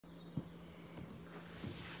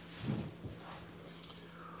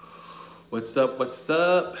What's up? What's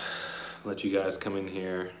up? Let you guys come in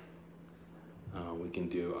here. We can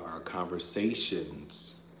do our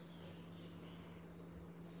conversations.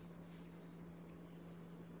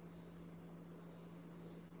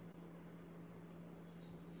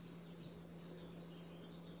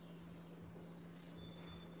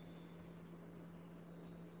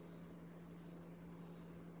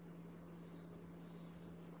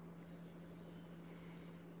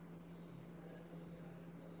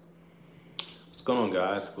 What's going on,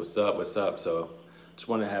 guys? What's up? What's up? So, just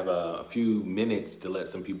want to have a few minutes to let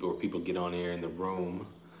some people get on here in the room.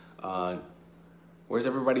 Uh, where's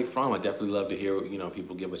everybody from? I definitely love to hear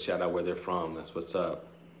people give a shout out where they're from. That's what's up.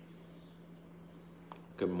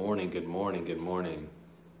 Good morning. Good morning. Good morning.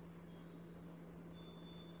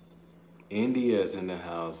 India's in the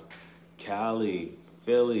house. Cali,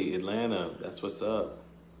 Philly, Atlanta. That's what's up.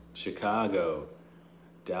 Chicago,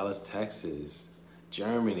 Dallas, Texas,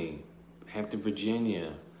 Germany, Hampton,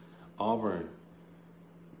 Virginia, Auburn,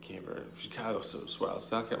 Canberra, Chicago,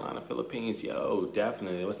 South Carolina, Philippines. Yo,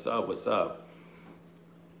 definitely. What's up? What's up?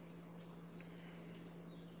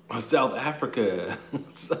 Oh, South Africa.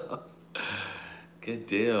 What's up? Good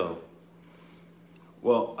deal.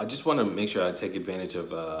 Well, I just want to make sure I take advantage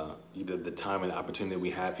of either the time and the opportunity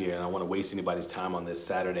we have here, and I don't want to waste anybody's time on this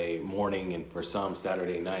Saturday morning and for some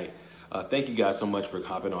Saturday night. Thank you guys so much for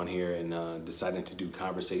hopping on here and deciding to do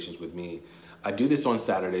conversations with me. I do this on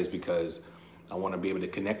Saturdays because I want to be able to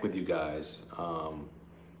connect with you guys.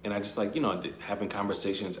 And I just like, having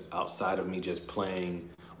conversations outside of me just playing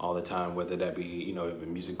all the time, whether that be, you have a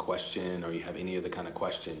music question or you have any other kind of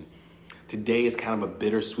question. Today is kind of a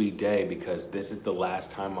bittersweet day because this is the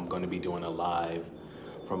last time I'm going to be doing a live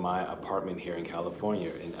from my apartment here in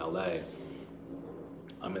California, in LA.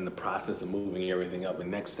 I'm in the process of moving everything up,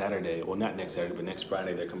 and next Saturday, well, not next Saturday, but next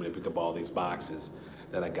Friday, they're coming to pick up all these boxes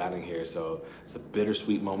that I got in here. So it's a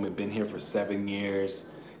bittersweet moment. Been here for 7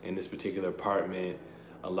 years in this particular apartment.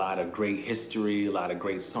 A lot of great history, a lot of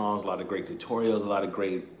great songs, a lot of great tutorials, a lot of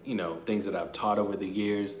great, things that I've taught over the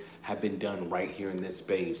years have been done right here in this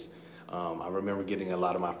space. I remember getting a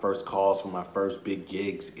lot of my first calls from my first big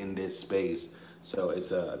gigs in this space. So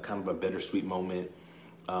it's a kind of a bittersweet moment.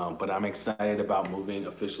 But I'm excited about moving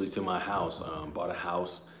officially to my house. Bought a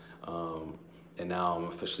house, and now I'm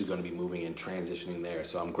officially going to be moving and transitioning there.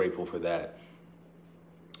 So I'm grateful for that.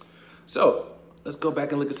 So let's go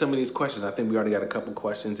back and look at some of these questions. I think we already got a couple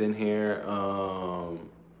questions in here.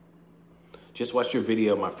 Just watched your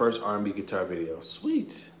video, my first R&B guitar video.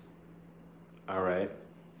 Sweet. All right.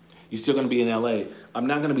 You're still going to be in LA. I'm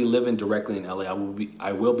not going to be living directly in LA.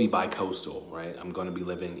 I will be bi-coastal, right? I'm going to be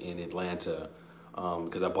living in Atlanta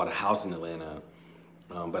because I bought a house in Atlanta,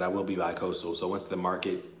 but I will be bi-coastal. So once the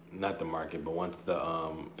market, not the market, but once the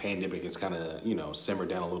pandemic is kind of, simmered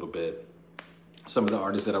down a little bit, some of the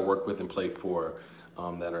artists that I work with and play for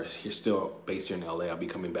that are here, still based here in LA, I'll be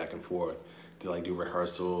coming back and forth to like do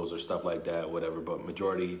rehearsals or stuff like that, whatever. But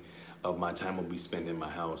majority of my time will be spent in my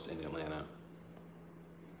house in Atlanta.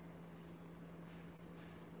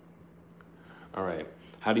 All right.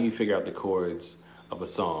 How do you figure out the chords of a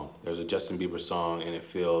song? There's a Justin Bieber song and it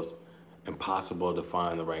feels impossible to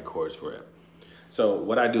find the right chords for it. So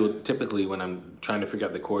what I do typically when I'm trying to figure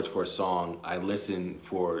out the chords for a song, I listen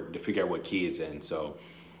to figure out what key it's in. So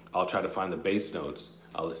I'll try to find the bass notes.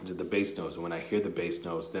 I'll listen to the bass notes. And when I hear the bass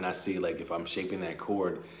notes, then I see like if I'm shaping that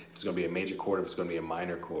chord, if it's going to be a major chord, if it's going to be a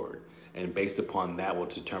minor chord. And based upon that will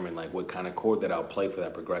determine like what kind of chord that I'll play for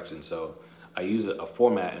that progression. So I use a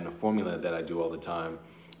format and a formula that I do all the time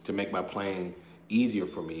to make my playing easier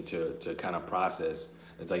for me to kind of process.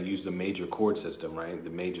 As I use the major chord system, right? The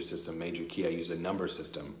major system, major key, I use a number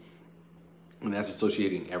system. And that's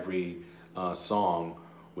associating every song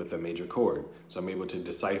with a major chord. So I'm able to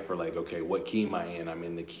decipher like, okay, what key am I in? I'm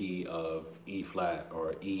in the key of E flat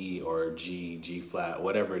or E or G, G flat,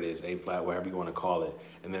 whatever it is, A flat, whatever you want to call it.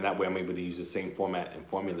 And then that way I'm able to use the same format and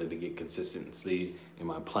formula to get consistency in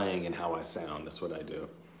my playing and how I sound. That's what I do.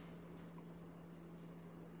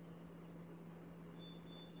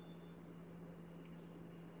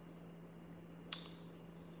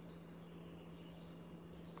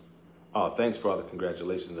 Oh, thanks for all the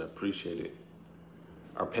congratulations. I appreciate it.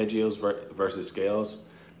 Arpeggios versus scales.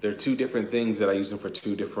 They're two different things that I use them for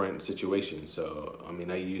two different situations. So, I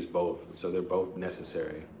mean, I use both. So they're both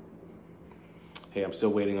necessary. Hey, I'm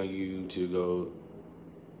still waiting on you to go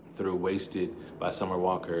through Wasted by Summer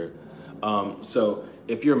Walker. So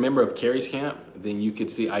if you're a member of Kerry's camp, then you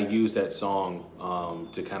could see I use that song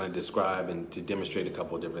to kind of describe and to demonstrate a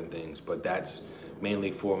couple of different things. But that's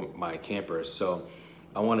mainly for my campers. So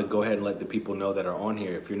I want to go ahead and let the people know that are on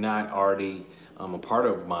here. If you're not already a part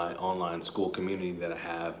of my online school community that I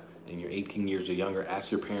have, and you're 18 years or younger,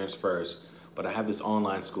 ask your parents first. But I have this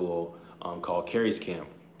online school called Kerry's Camp,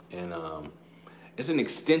 and it's an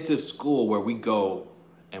extensive school where we go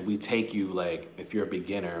and we take you, like, if you're a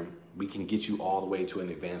beginner, we can get you all the way to an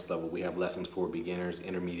advanced level. We have lessons for beginners,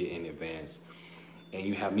 intermediate, and advanced. And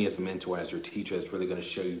you have me as a mentor, as your teacher, that's really going to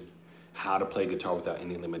show you how to play guitar without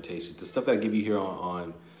any limitations. The stuff that I give you here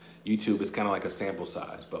on YouTube is kind of like a sample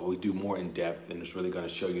size, but we do more in depth, and it's really going to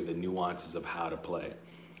show you the nuances of how to play.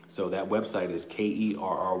 So that website is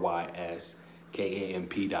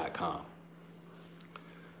KerrysKamp.com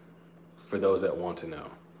for those that want to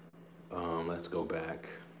know. Let's go back.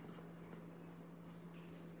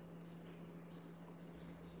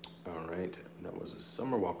 All right, that was a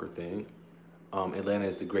Summer Walker thing. Atlanta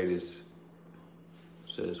is the greatest.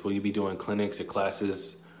 Says, will you be doing clinics or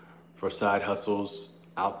classes for side hustles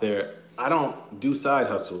out there? I don't do side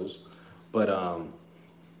hustles, but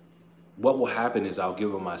what will happen is I'll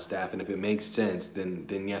give them my staff, and if it makes sense,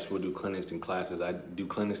 then yes, we'll do clinics and classes. I do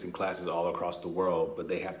clinics and classes all across the world, but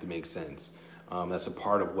they have to make sense. That's a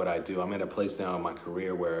part of what I do. I'm at a place now in my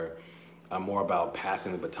career where I'm more about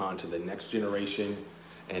passing the baton to the next generation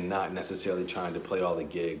and not necessarily trying to play all the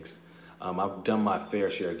gigs. I've done my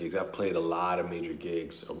fair share of gigs. I've played a lot of major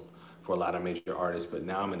gigs for a lot of major artists, but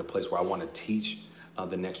now I'm in a place where I want to teach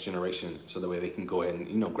the next generation so that way they can go ahead and,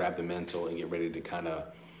 you know, grab the mantle and get ready to kind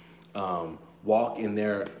of walk in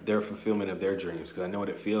their fulfillment of their dreams, because I know what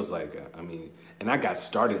it feels like. I mean, and I got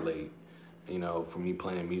started late, you know, for me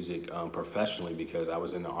playing music professionally, because I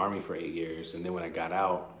was in the Army for 8 years, and then when I got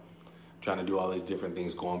out, trying to do all these different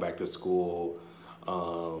things, going back to school,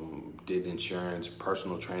 did insurance,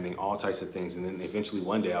 personal training, all types of things. And then eventually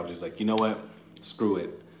one day I was just like, you know what, screw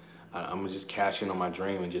it. I'm gonna just cash in on my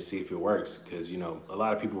dream and just see if it works. Cause, you know, a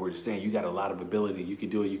lot of people were just saying, you got a lot of ability, you could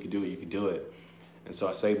do it, you could do it, you could do it. And so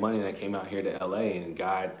I saved money and I came out here to LA, and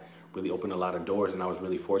God really opened a lot of doors, and I was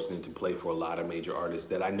really fortunate to play for a lot of major artists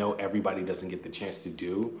that I know everybody doesn't get the chance to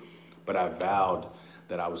do, but I vowed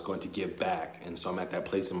that I was going to give back. And so I'm at that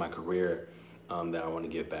place in my career that I want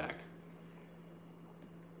to give back.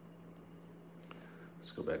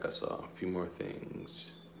 Let's go back. I saw a few more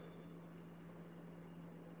things.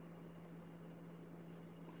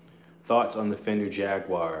 Thoughts on the Fender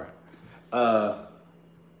Jaguar. The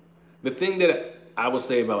thing that I would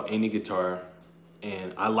say about any guitar,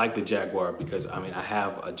 and I like the Jaguar because, I mean, I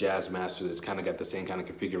have a Jazz Master that's kind of got the same kind of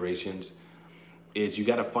configurations, is you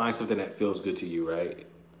got to find something that feels good to you, right?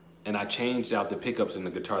 And I changed out the pickups in the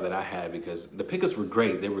guitar that I had because the pickups were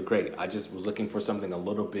great. They were great. I just was looking for something a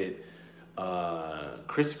little bit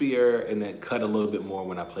crispier and then cut a little bit more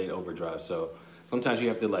when I played overdrive. So sometimes you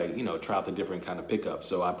have to, like, you know, try out the different kind of pickups.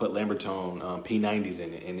 So I put Lambertone P90s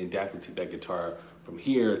in it, and it definitely took that guitar from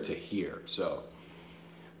here to here. So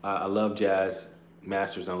I love Jazz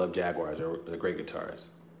Masters and I love Jaguars. They're great guitars.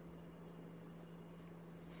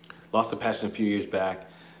 Lost the passion a few years back,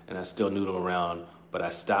 and I still noodle around, but I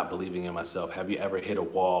stopped believing in myself. Have you ever hit a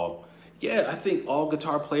wall? Yeah, I think all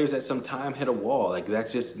guitar players at some time hit a wall. Like,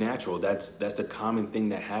 that's just natural. That's a common thing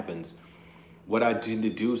that happens. What I tend to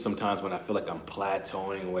do sometimes when I feel like I'm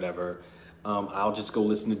plateauing or whatever, I'll just go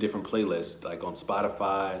listen to different playlists, like on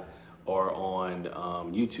Spotify or on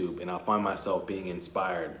YouTube, and I'll find myself being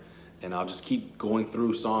inspired. And I'll just keep going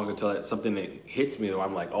through songs until it's something that hits me where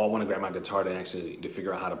I'm like, oh, I want to grab my guitar to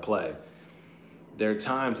figure out how to play. There are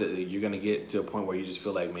times that you're going to get to a point where you just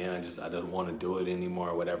feel like, man, I don't want to do it anymore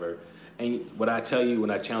or whatever. And what I tell you,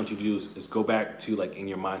 what I challenge you to do is go back to, like, in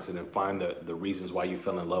your mindset and find the reasons why you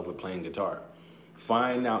fell in love with playing guitar.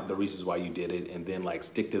 Find out the reasons why you did it, and then, like,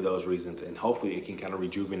 stick to those reasons, and hopefully it can kind of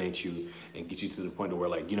rejuvenate you and get you to the point where,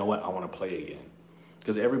 like, you know what, I want to play again.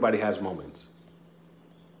 Because everybody has moments.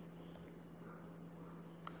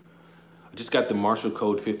 I just got the Marshall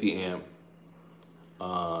Code 50 amp.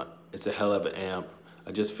 It's a hell of an amp.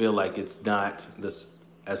 I just feel like it's not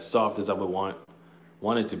as soft as I would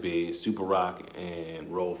want it to be. Super rock and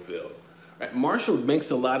roll feel. Right. Marshall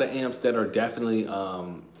makes a lot of amps that are definitely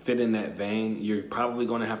fit in that vein. You're probably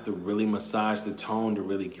going to have to really massage the tone to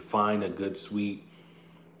really find a good, sweet,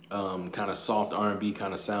 kind of soft R&B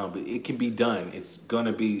kind of sound, but it can be done. It's going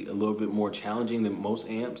to be a little bit more challenging than most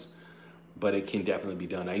amps, but it can definitely be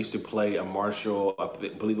done. I used to play a Marshall, I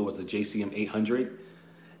believe it was the JCM 800,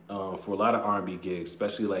 for a lot of R&B gigs,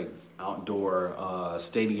 especially like outdoor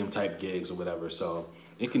stadium type gigs or whatever. So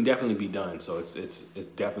it can definitely be done. So it's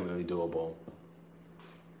definitely doable.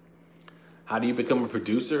 How do you become a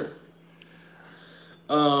producer?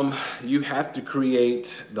 You have to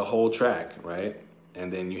create the whole track, right?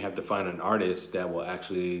 And then you have to find an artist that will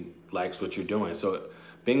actually likes what you're doing. So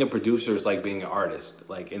being a producer is like being an artist,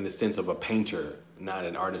 like in the sense of a painter, not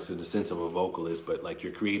an artist in the sense of a vocalist, but like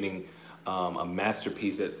you're creating a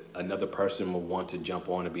masterpiece that another person will want to jump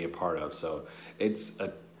on and be a part of. So it's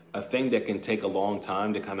a thing that can take a long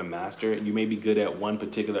time to kind of master. You may be good at one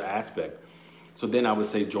particular aspect. So then I would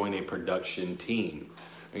say join a production team.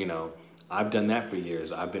 You know, I've done that for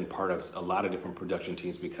years. I've been part of a lot of different production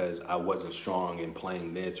teams because I wasn't strong in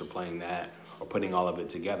playing this or playing that or putting all of it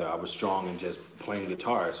together. I was strong in just playing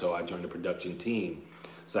guitar, so I joined a production team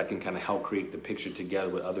so I can kind of help create the picture together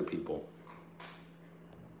with other people.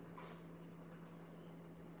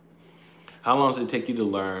 How long does it take you to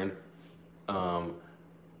learn? How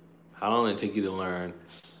long did it take you to learn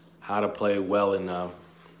how to play well enough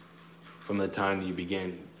from the time you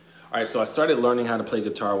began? All right, so I started learning how to play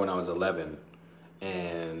guitar when I was 11.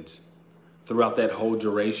 And throughout that whole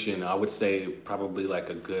duration, I would say probably like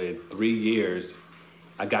a good 3 years,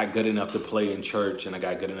 I got good enough to play in church and I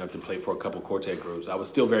got good enough to play for a couple quartet groups. I was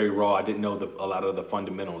still very raw. I didn't know a lot of the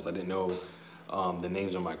fundamentals. I didn't know the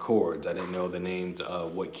names of my chords. I didn't know the names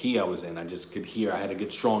of what key I was in. I just could hear. I had a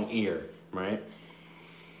good strong ear, right?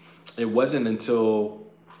 It wasn't until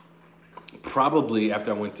probably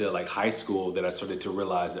after I went to like high school that I started to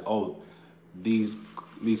realize that, oh, these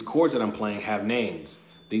chords that I'm playing have names.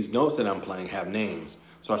 These notes that I'm playing have names.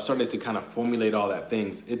 So I started to kind of formulate all that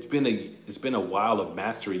things. It's been a while of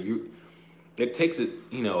mastery. It takes a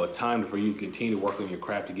time for you to continue to work on your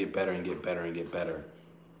craft to get better and get better and get better.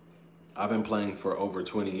 I've been playing for over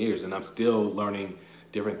 20 years and I'm still learning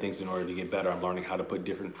different things in order to get better. I'm learning how to put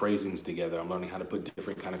different phrasings together. I'm learning how to put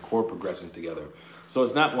different kind of chord progressions together. So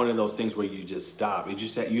it's not one of those things where you just stop. You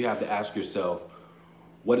just you have to ask yourself,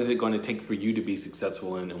 what is it going to take for you to be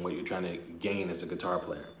successful in what you're trying to gain as a guitar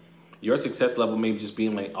player? Your success level may just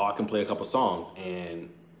being like, oh, I can play a couple songs and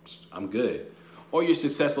I'm good. Or your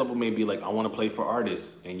success level may be like, I want to play for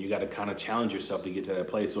artists, and you got to kind of challenge yourself to get to that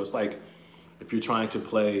place. So it's like, if you're trying to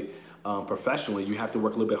play professionally, you have to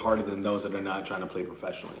work a little bit harder than those that are not trying to play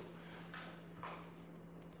professionally.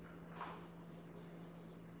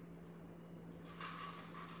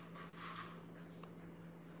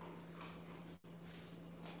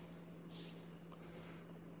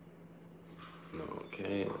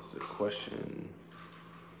 Okay, that's a question.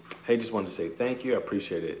 Hey, just wanted to say thank you. I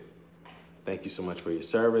appreciate it. Thank you so much for your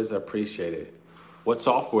service. I appreciate it. What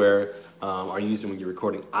software are you using when you're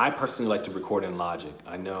recording? I personally like to record in Logic.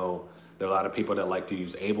 I know there are a lot of people that like to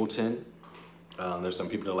use Ableton. There's some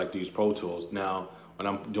people that like to use Pro Tools. Now, when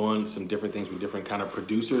I'm doing some different things with different kind of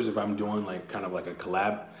producers, if I'm doing like kind of like a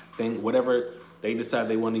collab thing, whatever they decide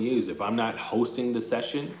they want to use. If I'm not hosting the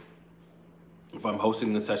session, if I'm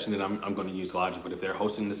hosting the session, then I'm going to use Logic. But if they're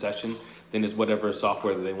hosting the session, then it's whatever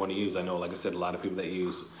software that they want to use. I know, like I said, a lot of people that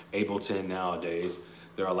use Ableton nowadays.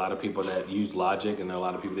 There are a lot of people that use Logic, and there are a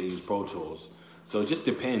lot of people that use Pro Tools. So it just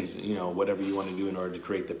depends, whatever you want to do in order to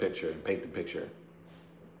create the picture and paint the picture.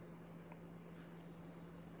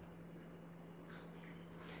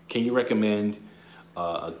 Can you recommend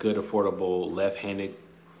a good, affordable, left-handed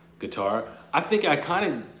guitar? I think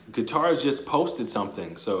Iconic Guitars just posted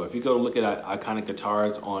something. So if you go look at Iconic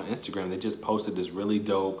Guitars on Instagram, they just posted this really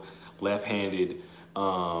dope left-handed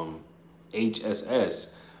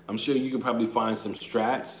HSS. I'm sure you can probably find some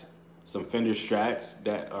Strats, some Fender Strats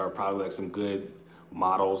that are probably like some good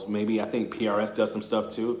models. Maybe I think PRS does some stuff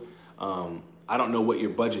too. I don't know what your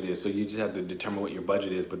budget is, so you just have to determine what your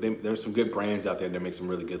budget is. But there's some good brands out there that make some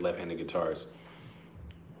really good left-handed guitars.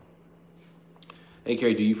 Hey,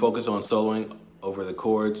 Kerry, do you focus on soloing over the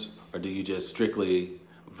chords, or do you just strictly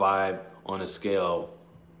vibe on a scale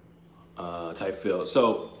type feel?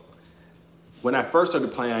 So when I first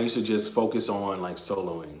started playing, I used to just focus on like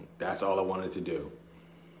soloing. That's all I wanted to do.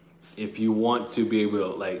 If you want to be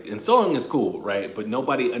able to and soloing is cool, right? But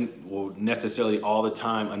nobody will necessarily all the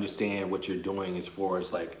time understand what you're doing as far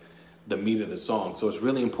as like the meat of the song. So it's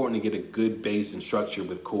really important to get a good bass and structure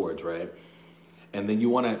with chords, right? And then you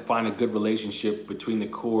want to find a good relationship between the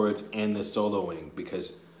chords and the soloing,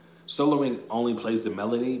 because soloing only plays the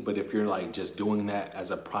melody, but if you're like just doing that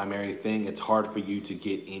as a primary thing, it's hard for you to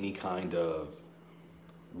get any kind of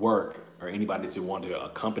work or anybody to want to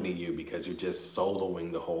accompany you because you're just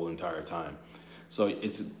soloing the whole entire time. So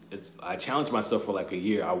I challenged myself for like a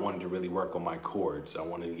year. I wanted to really work on my chords. I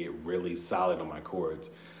wanted to get really solid on my chords.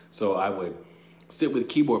 So I would sit with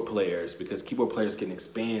keyboard players, because keyboard players can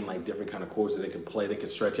expand like different kind of chords that they can play, they can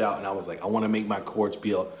stretch out. And I was like, I want to make my chords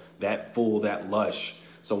be that full, that lush.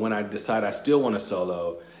 So when I decide I still want to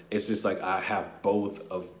solo, it's just like I have both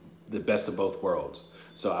of the best of both worlds.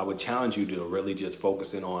 So I would challenge you to really just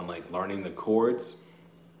focus in on like learning the chords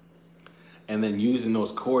and then using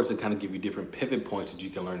those chords to kind of give you different pivot points that you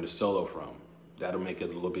can learn to solo from. That'll make it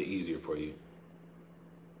a little bit easier for you.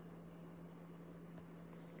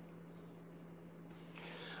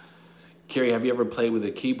 Kerry, have you ever played with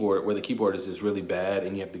a keyboard where the keyboard is just really bad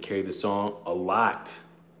and you have to carry the song a lot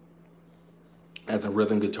as a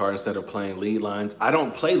rhythm guitar instead of playing lead lines? I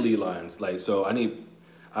don't play lead lines,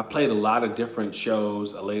 I played a lot of different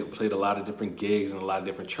shows, played a lot of different gigs and a lot of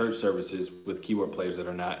different church services with keyboard players that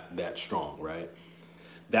are not that strong, right?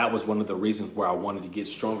 That was one of the reasons where I wanted to get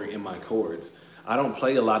stronger in my chords. I don't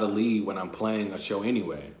play a lot of lead when I'm playing a show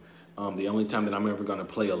anyway. The only time that I'm ever gonna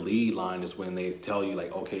play a lead line is when they tell you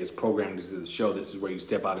like, okay, it's programmed into the show, this is where you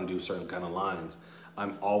step out and do certain kind of lines.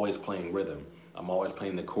 I'm always playing rhythm. I'm always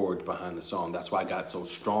playing the chords behind the song. That's why I got so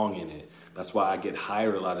strong in it. That's why I get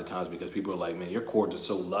hired a lot of times, because people are like, man, your chords are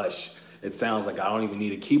so lush. It sounds like I don't even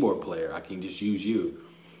need a keyboard player. I can just use you.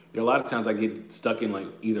 A lot of times I get stuck in like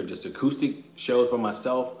either just acoustic shows by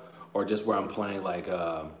myself or just where I'm playing like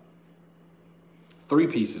three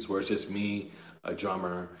pieces where it's just me, a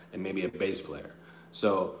drummer, and maybe a bass player.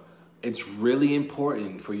 So it's really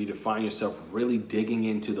important for you to find yourself really digging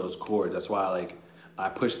into those chords. That's why I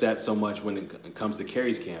push that so much when it comes to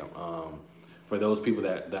Kerry's Camp. For those people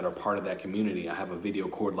that are part of that community, I have a video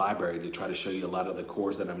chord library to try to show you a lot of the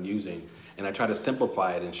chords that I'm using. And I try to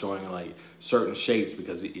simplify it and showing like certain shapes,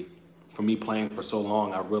 because for me playing for so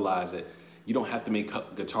long, I realized that you don't have to make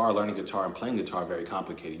learning guitar and playing guitar very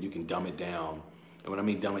complicated. You can dumb it down. And when I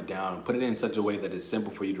mean dumb it down, put it in such a way that it's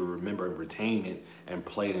simple for you to remember and retain it and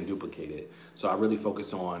play it and duplicate it. So I really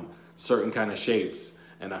focus on certain kind of shapes,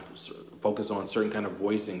 and I focus on certain kind of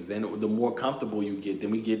voicings. Then the more comfortable you get,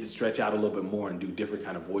 then we get to stretch out a little bit more and do different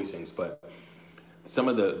kind of voicings. But some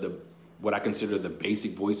of the what I consider the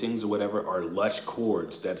basic voicings or whatever are lush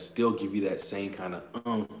chords that still give you that same kind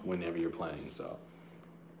of whenever you're playing. So.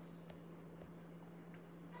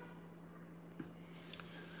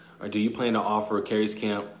 Or do you plan to offer Kerry's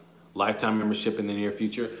Camp lifetime membership in the near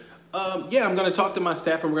future? Yeah, I'm gonna talk to my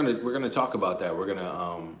staff and we're gonna talk about that. We're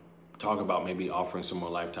gonna talk about maybe offering some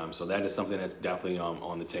more lifetime. So that is something that's definitely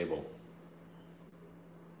on the table.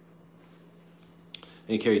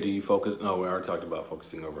 Hey Kerry, do you focus? No, we already talked about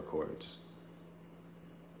focusing over chords.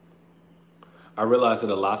 I realize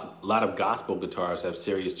that a lot of gospel guitarists have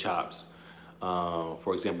serious chops.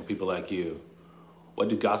 For example, people like you. What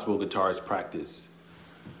do gospel guitarists practice?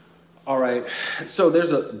 All right, so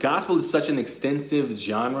gospel is such an extensive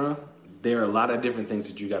genre. There are a lot of different things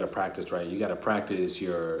that you got to practice, right? You got to practice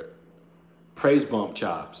your praise bump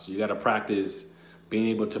chops. You got to practice being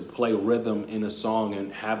able to play rhythm in a song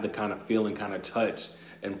and have the kind of feeling, kind of touch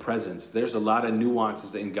and presence. There's a lot of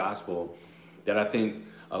nuances in gospel that I think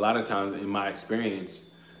a lot of times in my experience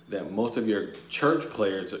that most of your church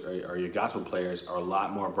players or your gospel players are a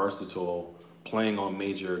lot more versatile playing on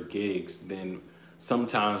major gigs than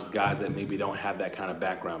sometimes guys that maybe don't have that kind of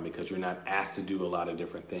background, because you're not asked to do a lot of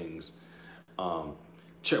different things.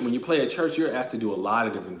 When you play at church, you're asked to do a lot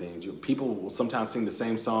of different things. People will sometimes sing the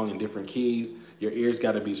same song in different keys. Your ears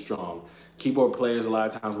got to be strong. Keyboard players a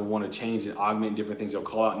lot of times will want to change and augment different things. They'll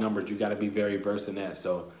call out numbers. You got to be very versed in that.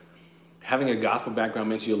 So having a gospel background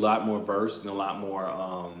makes you a lot more versed and a lot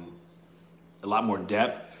more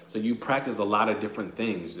depth. So you practice a lot of different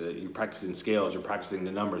things. You're practicing scales, you're practicing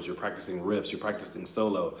the numbers, you're practicing riffs, you're practicing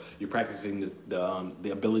solo, you're practicing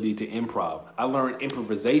the ability to improv. I learned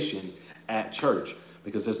improvisation at church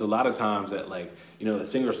because there's a lot of times that the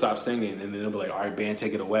singer stops singing and then they'll be like, all right, band,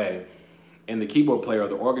 take it away. And the keyboard player or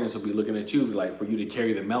the organist will be looking at you for you to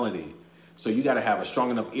carry the melody. So you got to have a strong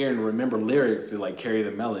enough ear and remember lyrics to carry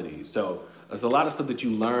the melody. So there's a lot of stuff that you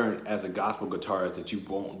learn as a gospel guitarist that you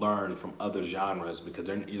won't learn from other genres because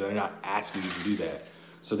they're not asking you to do that.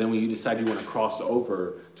 So then when you decide you want to cross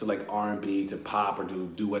over to R&B, to pop, or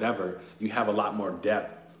do whatever, you have a lot more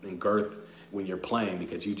depth and girth when you're playing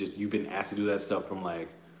because you've been asked to do that stuff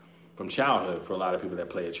from childhood for a lot of people that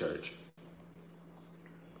play at church.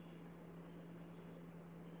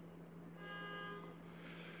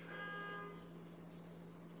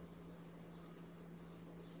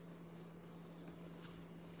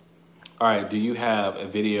 All right, do you have a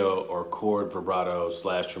video or chord vibrato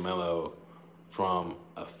 / tremolo from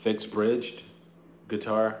a fixed bridged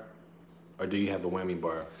guitar, or do you have a whammy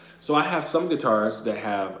bar? So I have some guitars that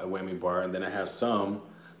have a whammy bar, and then I have some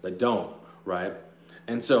that don't, right?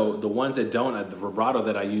 And so the ones that don't, the vibrato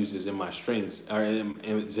that I use is in my strings, or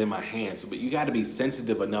it's in my hands. But you got to be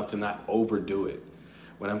sensitive enough to not overdo it,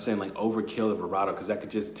 when I'm saying like overkill the vibrato, because that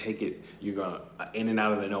could just take it, you're going in and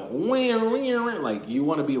out of the note. Like you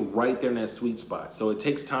want to be right there in that sweet spot. So it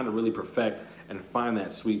takes time to really perfect and find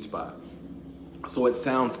that sweet spot. So it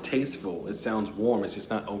sounds tasteful, it sounds warm, it's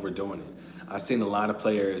just not overdoing it. I've seen a lot of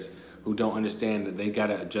players who don't understand that they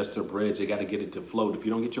gotta adjust their bridge, they gotta get it to float. If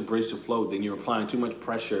you don't get your bridge to float, then you're applying too much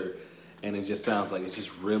pressure and it just sounds like it's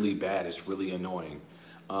just really bad, it's really annoying.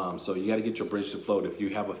 So you gotta get your bridge to float. If you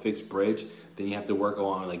have a fixed bridge, then you have to work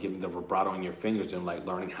on like getting the vibrato in your fingers and like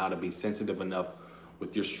learning how to be sensitive enough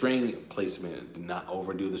with your string placement, to not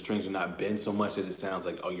overdo the strings or not bend so much that it sounds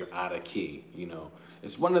like, oh, you're out of key, you know.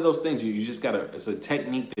 It's one of those things you just gotta, it's a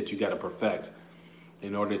technique that you gotta perfect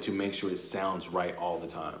in order to make sure it sounds right all the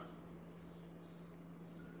time.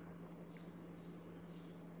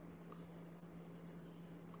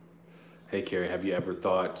 Hey, Kerry, have you ever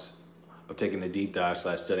thought of taking a deep dive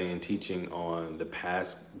 / studying and teaching on the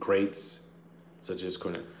past greats, such as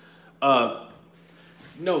Cornell?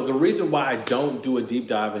 No, the reason why I don't do a deep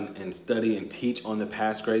dive and study and teach on the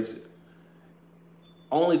past greats,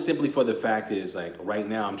 only simply for the fact is like right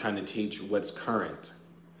now I'm trying to teach what's current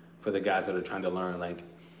for the guys that are trying to learn. Like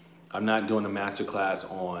I'm not doing a master class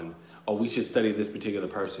on, oh, we should study this particular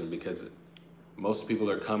person, because most people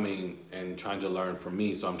are coming and trying to learn from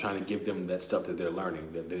me. So I'm trying to give them that stuff that they're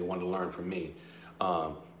learning, that they want to learn from me.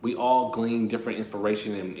 We all glean different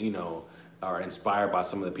inspiration and, you know, are inspired by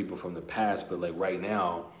some of the people from the past. But like right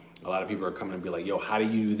now, a lot of people are coming and be like, yo, how do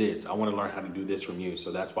you do this? I want to learn how to do this from you.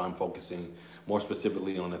 So that's why I'm focusing more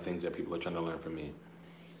specifically on the things that people are trying to learn from me.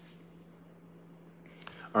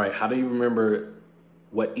 All right, how do you remember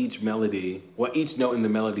what each note in the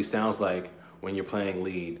melody sounds like when you're playing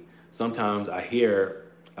lead? Sometimes I hear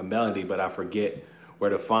a melody, but I forget where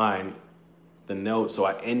to find the note, so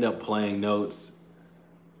I end up playing notes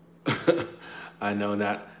I know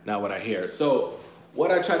not what I hear. So what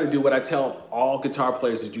I try to do, what I tell all guitar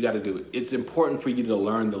players is you got to do, it's important for you to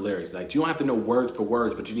learn the lyrics. Like you don't have to know words for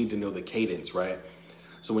words, but you need to know the cadence, right?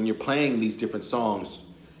 So when you're playing these different songs,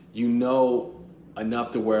 you know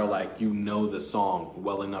enough to where like you know the song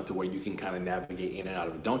well enough to where you can kind of navigate in and out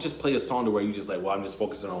of it. Don't just play a song to where you just like, well, I'm just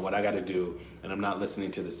focusing on what I got to do and I'm not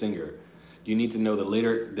listening to the singer. You need to know the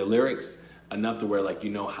lyrics enough to where like you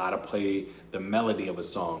know how to play the melody of a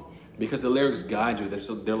song, because the lyrics guide you.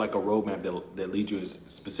 They're like a roadmap that leads you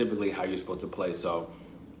specifically how you're supposed to play. So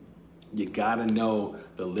you gotta know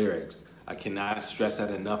the lyrics. I cannot stress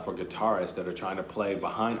that enough for guitarists that are trying to play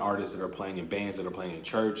behind artists that are playing in bands, that are playing in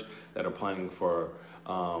church, that are playing for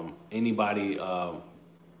anybody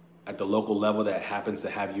at the local level that happens to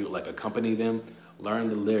have you like accompany them. Learn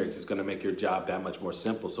the lyrics. It's gonna make your job that much more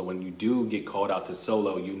simple. So when you do get called out to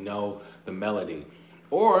solo, you know the melody.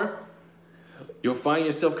 Or you'll find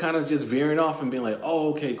yourself kind of just veering off and being like,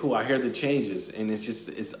 oh, okay, cool, I hear the changes. And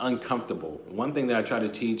it's uncomfortable. One thing that I try to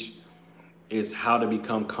teach is how to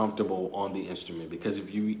become comfortable on the instrument, because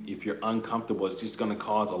if you're uncomfortable, it's just going to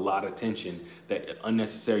cause a lot of tension, that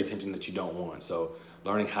unnecessary tension that you don't want. So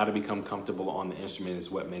learning how to become comfortable on the instrument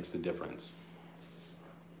is what makes the difference.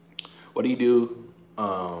 What do you do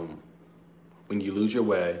when you lose your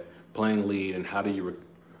way playing lead, and how do you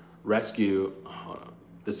rescue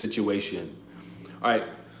the situation? All right,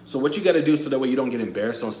 so what you got to do so that way you don't get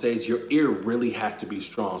embarrassed on stage, your ear really has to be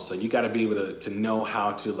strong. So you got to be able to know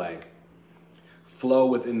how to like flow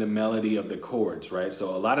within the melody of the chords, right?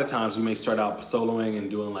 So a lot of times you may start out soloing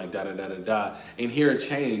and doing like da da da da da and hear a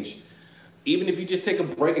change. Even if you just take a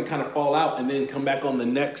break and kind of fall out and then come back on the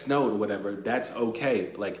next note or whatever, that's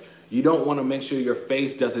okay. Like you don't want to make sure your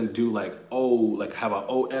face doesn't do like, oh, like have an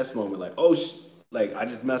OS moment, like, oh, like I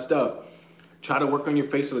just messed up. Try to work on your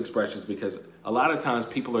facial expressions, because a lot of times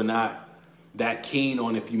people are not that keen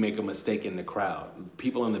on if you make a mistake in the crowd.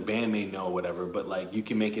 People in the band may know whatever, but like you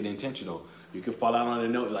can make it intentional. You can fall out on a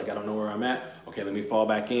note, like I don't know where I'm at. Okay, let me fall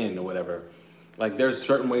back in or whatever. Like there's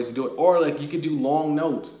certain ways to do it. Or like you could do long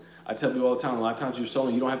notes. I tell people all the time, a lot of times you're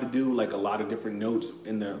soloing, you don't have to do like a lot of different notes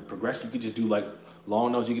in the progression. You could just do like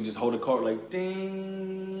long notes. You can just hold a chord like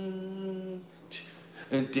ding,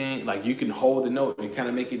 and ding. Like you can hold the note and kind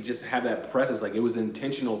of make it just have that presence. Like it was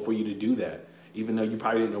intentional for you to do that. Even though you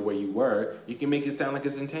probably didn't know where you were, you can make it sound like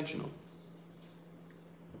it's intentional.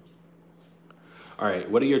 All right,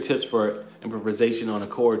 what are your tips for improvisation on a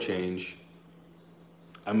chord change?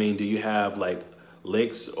 I mean, do you have like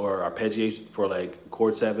licks or arpeggiation for like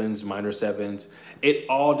chord sevens, minor sevens? It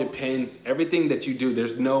all depends. Everything that you do,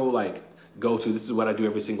 there's no like go-to, this is what I do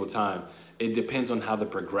every single time. It depends on how the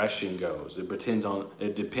progression goes. It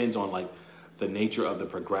depends on like the nature of the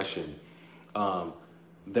progression.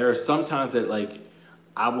 There are some times that like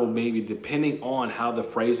I will maybe, depending on how the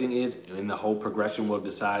phrasing is and the whole progression will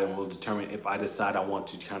decide and will determine if I decide I want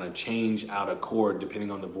to kind of change out a chord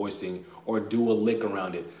depending on the voicing or do a lick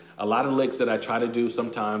around it. A lot of licks that I try to do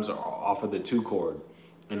sometimes are off of the 2 chord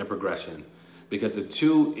in the progression, because the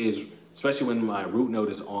 2 is, especially when my root note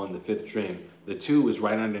is on the 5th string, the 2 is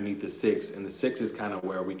right underneath the 6, and the 6 is kind of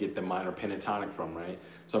where we get the minor pentatonic from, right?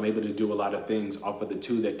 So I'm able to do a lot of things off of the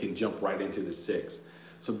 2 that can jump right into the 6.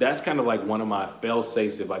 So that's kind of like one of my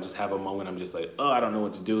fail-safes. If I just have a moment, I'm just like, oh, I don't know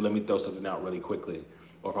what to do. Let me throw something out really quickly.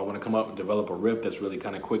 Or if I want to come up and develop a riff that's really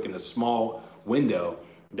kind of quick in a small window,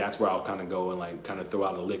 that's where I'll kind of go and like kind of throw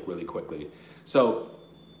out a lick really quickly. So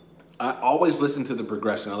I always listen to the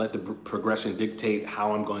progression. I let the progression dictate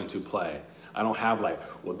how I'm going to play. I don't have like,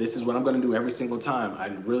 well, this is what I'm going to do every single time. I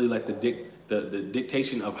really let the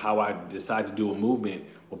dictation of how I decide to do a movement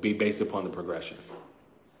will be based upon the progression.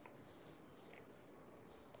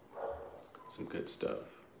 Some good stuff.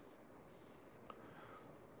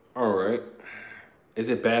 All right. Is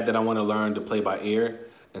it bad that I want to learn to play by ear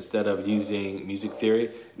instead of using music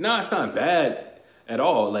theory? No, it's not bad at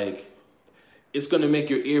all. Like, it's going to make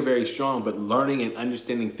your ear very strong, but learning and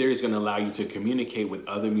understanding theory is going to allow you to communicate with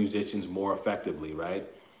other musicians more effectively, right?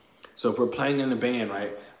 So if we're playing in a band,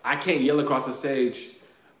 right, I can't yell across the stage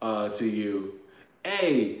to you,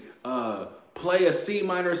 hey, play a C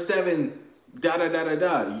minor 7, da da da da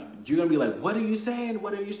da. You're gonna be like, what are you saying?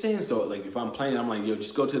 What are you saying? So like if I'm playing, I'm like, yo,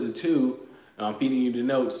 just go to the 2, and I'm feeding you the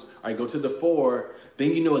notes. All right, go to the 4.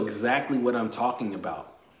 Then you know exactly what I'm talking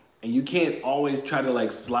about. And you can't always try to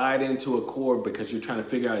like slide into a chord because you're trying to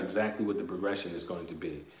figure out exactly what the progression is going to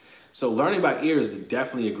be. So learning by ear is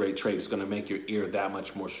definitely a great trait. It's gonna make your ear that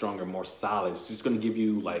much more stronger, more solid. It's just gonna give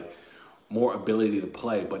you like more ability to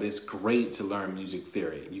play, but it's great to learn music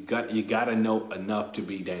theory. You gotta know enough to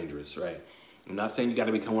be dangerous, right? I'm not saying you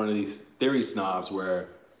gotta become one of these theory snobs where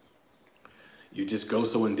you just go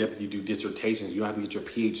so in depth, you do dissertations, you don't have to get your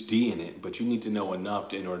PhD in it, but you need to know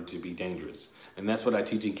enough in order to be dangerous. And that's what I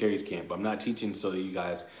teach in Kerry's camp. I'm not teaching so that you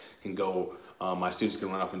guys can go, my students can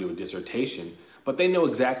run off and do a dissertation, but they know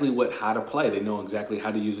exactly how to play. They know exactly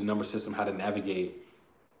how to use the number system, how to navigate,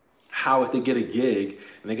 how if they get a gig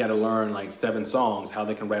and they got to learn like 7 songs, how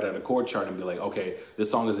they can write out a chord chart and be like, okay, this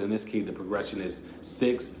song is in this key, the progression is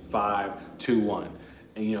 6, 5, 2, 1.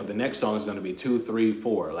 And you know, the next song is going to be 2, 3,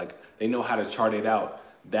 4. Like they know how to chart it out.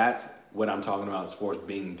 That's what I'm talking about as far as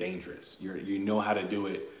being dangerous. You know how to do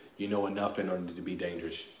it. You know enough in order to be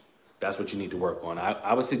dangerous. That's what you need to work on.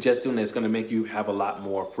 I would suggest doing that. It's going to make you have a lot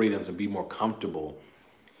more freedom to be more comfortable.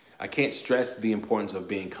 I can't stress the importance of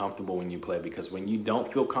being comfortable when you play, because when you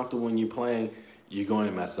don't feel comfortable when you're playing, you're going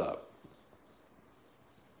to mess up.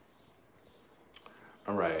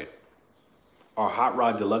 All right. Are Hot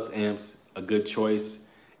Rod Deluxe amps a good choice?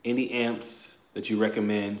 Any amps that you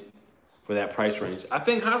recommend for that price range? I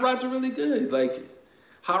think Hot Rods are really good. Like,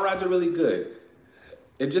 Hot Rods are really good.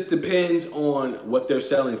 It just depends on what they're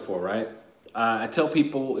selling for, right? I tell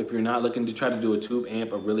people, if you're not looking to try to do a tube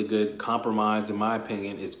amp, a really good compromise, in my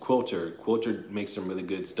opinion, is Quilter. Quilter makes some really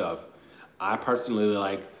good stuff. I personally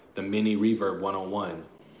like the Mini Reverb 101.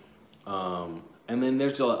 And then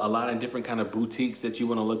there's a lot of different kind of boutiques that you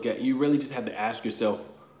want to look at. You really just have to ask yourself,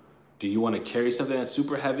 do you want to carry something that's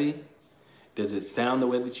super heavy? Does it sound the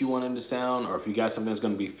way that you want it to sound? Or if you got something that's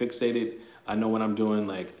going to be fixated, I know when I'm doing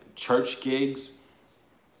like church gigs,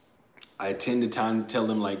 I tend to tell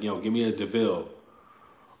them like, yo, give me a DeVille.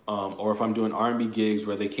 Or if I'm doing R&B gigs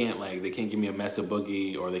where they can't give me a Mesa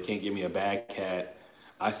Boogie or they can't give me a Bad Cat,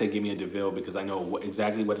 I say give me a DeVille because I know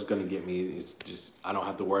exactly what it's going to get me. It's just, I don't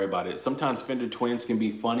have to worry about it. Sometimes Fender Twins can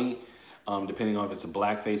be funny, depending on if it's a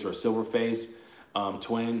black face or a silver face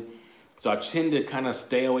twin. So I tend to kind of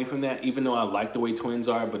stay away from that, even though I like the way twins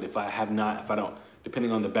are. But if I don't,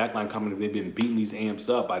 depending on the backline company, if they've been beating these amps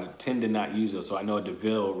up, I tend to not use those. So I know a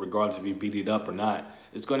DeVille, regardless if you beat it up or not,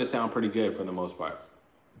 it's going to sound pretty good for the most part.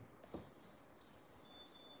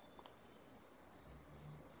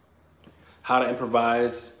 How to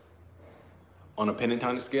improvise on a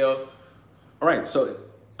pentatonic scale. All right, so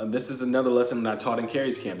this is another lesson that I taught in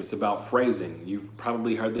Kerry's camp. It's about phrasing. You've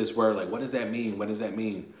probably heard this word, like, what does that mean? What does that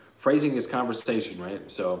mean? Phrasing is conversation,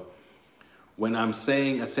 right? So when I'm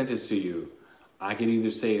saying a sentence to you, I can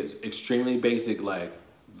either say it's extremely basic, like,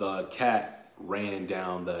 the cat ran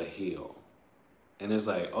down the hill. And it's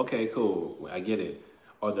like, okay, cool, I get it.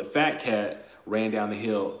 Or the fat cat ran down the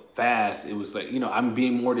hill fast. It was like, you know, I'm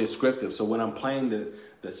being more descriptive. So when I'm playing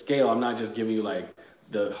the scale, I'm not just giving you like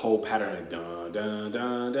the whole pattern, like dun, dun,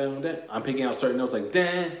 dun, dun, dun. I'm picking out certain notes like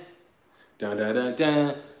dun, dun, dun, dun,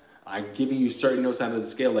 dun. I'm giving you certain notes out of the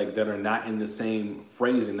scale like that are not in the same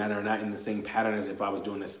phrasing, that are not in the same pattern as if I was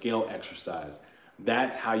doing a scale exercise.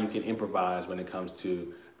 That's how you can improvise when it comes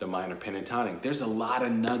to the minor pentatonic. There's a lot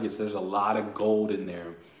of nuggets. There's a lot of gold in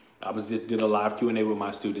there. I was just did a live Q&A with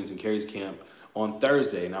my students in Kerry's camp on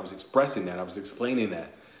Thursday, and I was expressing that. I was explaining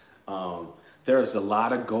that. There's a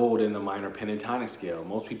lot of gold in the minor pentatonic scale.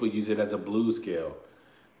 Most people use it as a blues scale.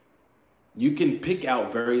 You can pick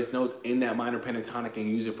out various notes in that minor pentatonic and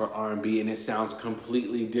use it for R&B, and it sounds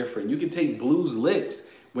completely different. You can take blues licks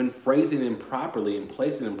when phrasing them properly and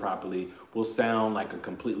placing them properly will sound like a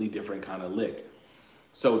completely different kind of lick.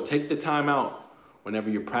 So take the time out whenever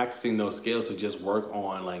you're practicing those scales to just work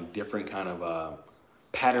on like different kind of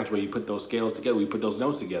patterns where you put those scales together, you put those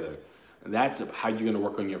notes together. And that's how you're gonna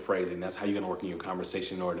work on your phrasing. That's how you're gonna work on your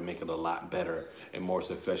conversation in order to make it a lot better and more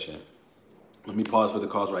sufficient. Let me pause for the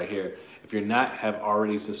calls right here. If you're not have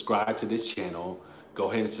already subscribed to this channel,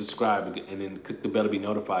 go ahead and subscribe and then click the bell to be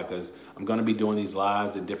notified, because I'm going to be doing these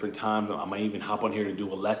lives at different times. I might even hop on here to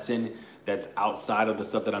do a lesson that's outside of the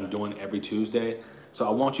stuff that I'm doing every Tuesday. So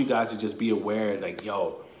I want you guys to just be aware, like,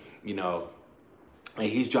 yo, you know, hey,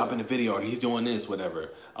 he's dropping a video or he's doing this,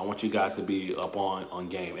 whatever. I want you guys to be up on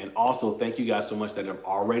game. And also, thank you guys so much that have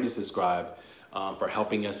already subscribed for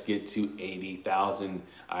helping us get to 80,000.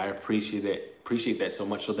 I appreciate it. Appreciate that so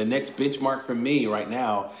much. So the next benchmark for me right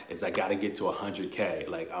now is I got to get to 100K.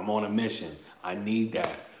 Like, I'm on a mission. I need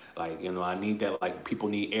that. Like, you know, I need that. Like, people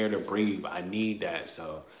need air to breathe. I need that.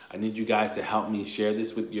 So I need you guys to help me share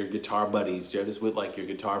this with your guitar buddies. Share this with like your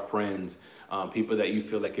guitar friends, people that you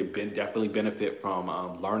feel that could definitely benefit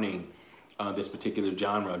from learning this particular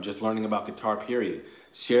genre, just learning about guitar, period.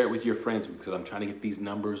 Share it with your friends, because I'm trying to get these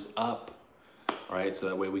numbers up. All right, so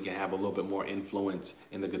that way we can have a little bit more influence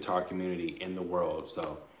in the guitar community in the world.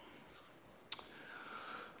 So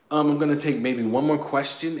I'm gonna take maybe one more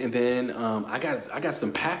question, and then I got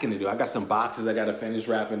some packing to do. I got some boxes I gotta finish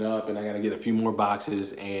wrapping up, and I gotta get a few more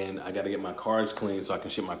boxes, and I gotta get my cards clean so I can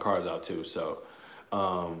ship my cards out too. So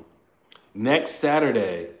next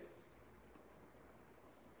Saturday,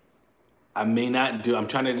 I may not do, I'm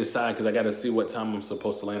trying to decide because I got to see what time I'm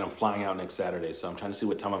supposed to land. I'm flying out next Saturday, so I'm trying to see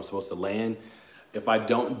what time I'm supposed to land. If I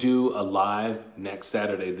don't do a live next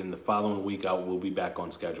Saturday, then the following week I will be back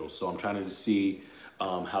on schedule. So I'm trying to see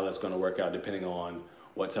how that's going to work out depending on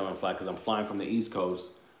what time I'm flying, because I'm flying from the East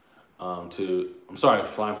Coast I'm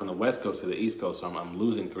flying from the West Coast to the East Coast, so I'm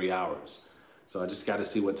losing 3 hours. So I just got to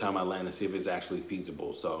see what time I land and see if it's actually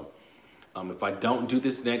feasible. So if I don't do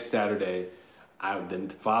this next Saturday, then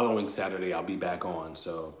the following Saturday I'll be back on.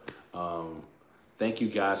 So thank you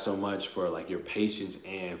guys so much for like your patience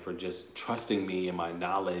and for just trusting me and my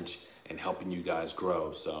knowledge and helping you guys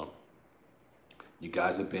grow. So you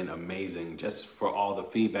guys have been amazing, just for all the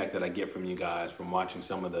feedback that I get from you guys, from watching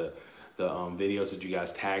some of the videos that you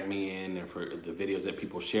guys tag me in, and for the videos that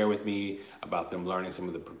people share with me about them learning some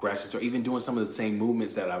of the progressions, or even doing some of the same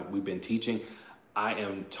movements that we've been teaching. I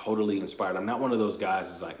am totally inspired. I'm not one of those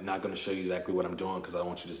guys who's like not going to show you exactly what I'm doing because I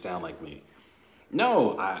want you to sound like me.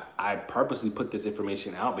 No, I purposely put this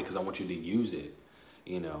information out because I want you to use it,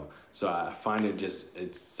 you know. So I find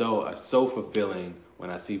it's so fulfilling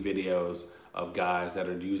when I see videos of guys that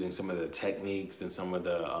are using some of the techniques and some of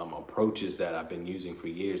the approaches that I've been using for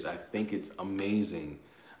years. I think it's amazing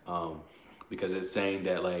because it's saying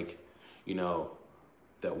that, like, you know,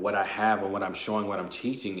 that what I have and what I'm showing, what I'm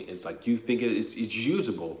teaching, is like, you think it's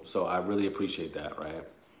usable. So I really appreciate that, right?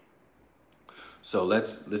 So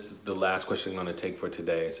this is the last question I'm gonna take for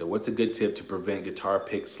today. So what's a good tip to prevent guitar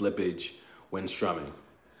pick slippage when strumming?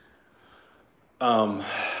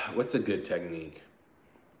 What's a good technique?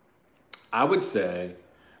 I would say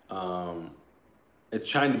it's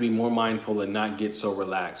trying to be more mindful and not get so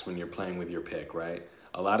relaxed when you're playing with your pick, right?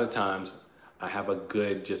 A lot of times I have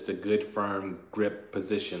just a good firm grip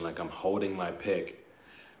position, like I'm holding my pick,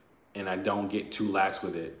 and I don't get too lax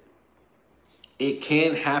with it. It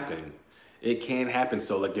can happen. It can happen.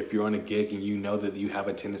 So like if you're on a gig and you know that you have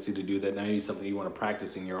a tendency to do that, now it's something you want to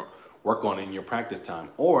practice in your work on in your practice time,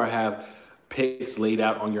 or have picks laid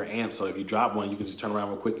out on your amp. So if you drop one, you can just turn around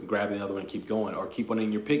real quick and grab the other one and keep going, or keep one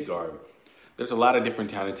in your pick guard. There's a lot of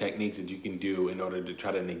different kind of techniques that you can do in order to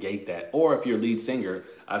try to negate that. Or if you're a lead singer,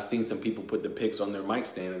 I've seen some people put the picks on their mic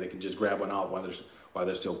stand and they can just grab one off while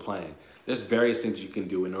they're still playing. There's various things you can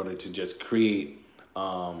do in order to just create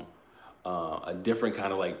a different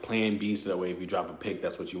kind of like plan B, so that way if you drop a pick,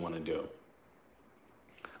 that's what you want to do.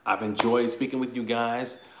 I've enjoyed speaking with you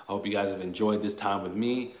guys. I hope you guys have enjoyed this time with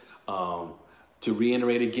me. To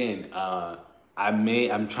reiterate again,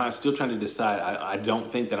 I'm still trying to decide. I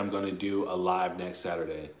don't think that I'm going to do a live next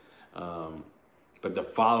Saturday. But the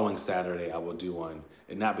following Saturday I will do one,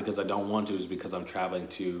 and not because I don't want to, it's because I'm traveling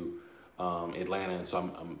to Atlanta, and so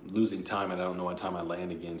I'm losing time, and I don't know what time I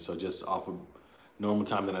land again. So just off of normal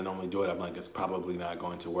time that I normally do it, I'm like, it's probably not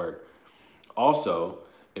going to work. Also,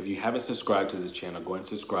 if you haven't subscribed to this channel, go and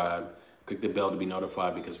subscribe. Click the bell to be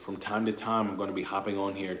notified, because from time to time, I'm going to be hopping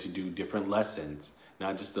on here to do different lessons,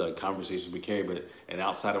 not just conversations with Kerry, but and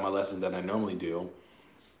outside of my lessons that I normally do.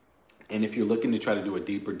 And if you're looking to try to do a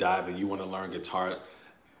deeper dive and you want to learn guitar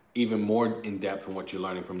even more in depth from what you're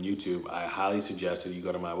learning from YouTube, I highly suggest that you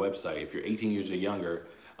go to my website. If you're 18 years or younger,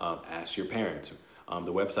 ask your parents.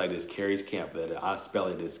 The website is Kerry's Camp. That I spell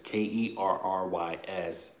it as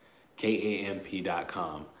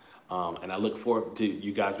KerrysKamp.com. And I look forward to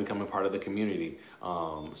you guys becoming part of the community.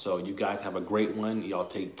 So you guys have a great one. Y'all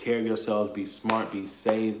take care of yourselves. Be smart. Be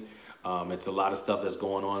safe. It's a lot of stuff that's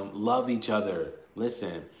going on. Love each other.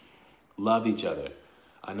 Listen, love each other.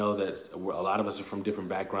 I know that a lot of us are from different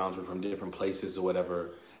backgrounds. We're from different places or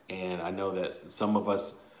whatever. And I know that some of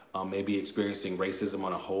us may be experiencing racism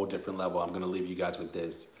on a whole different level. I'm going to leave you guys with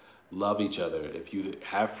this. Love each other. If you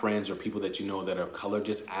have friends or people that you know that are colored,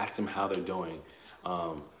 just ask them how they're doing.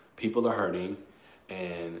 People are hurting,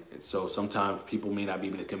 and so sometimes people may not be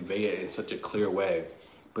able to convey it in such a clear way,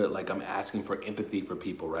 but like, I'm asking for empathy for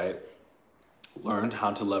people, right? Learn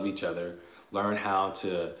how to love each other. Learn how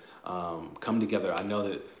to come together. I know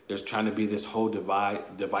that there's trying to be this whole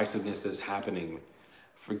divisiveness that's happening.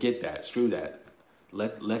 Forget that. Screw that.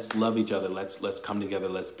 Let's love each other. Let's come together.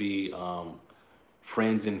 Let's be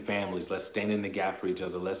friends and families. Let's stand in the gap for each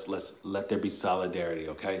other. Let there be solidarity.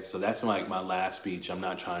 Okay, so that's like my last speech. I'm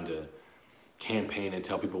not trying to campaign and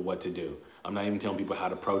tell people what to do. I'm not even telling people how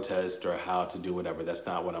to protest or how to do whatever. That's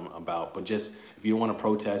not what I'm about. But just, if you don't want to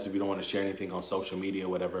protest, if you don't want to share anything on social media,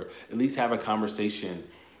 whatever, at least have a conversation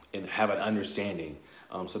and have an understanding.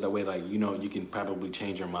 So that way, like, you know, you can probably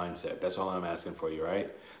change your mindset. That's all I'm asking for you,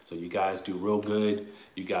 right? So you guys do real good.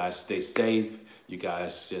 You guys stay safe. You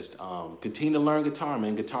guys just continue to learn guitar,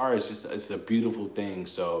 man. Guitar is just, it's a beautiful thing.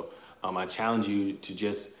 So I challenge you to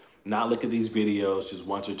just not look at these videos just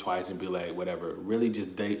once or twice and be like, whatever. Really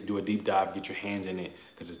just do a deep dive, get your hands in it,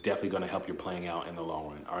 because it's definitely going to help your playing out in the long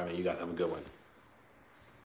run. All right, man, you guys have a good one.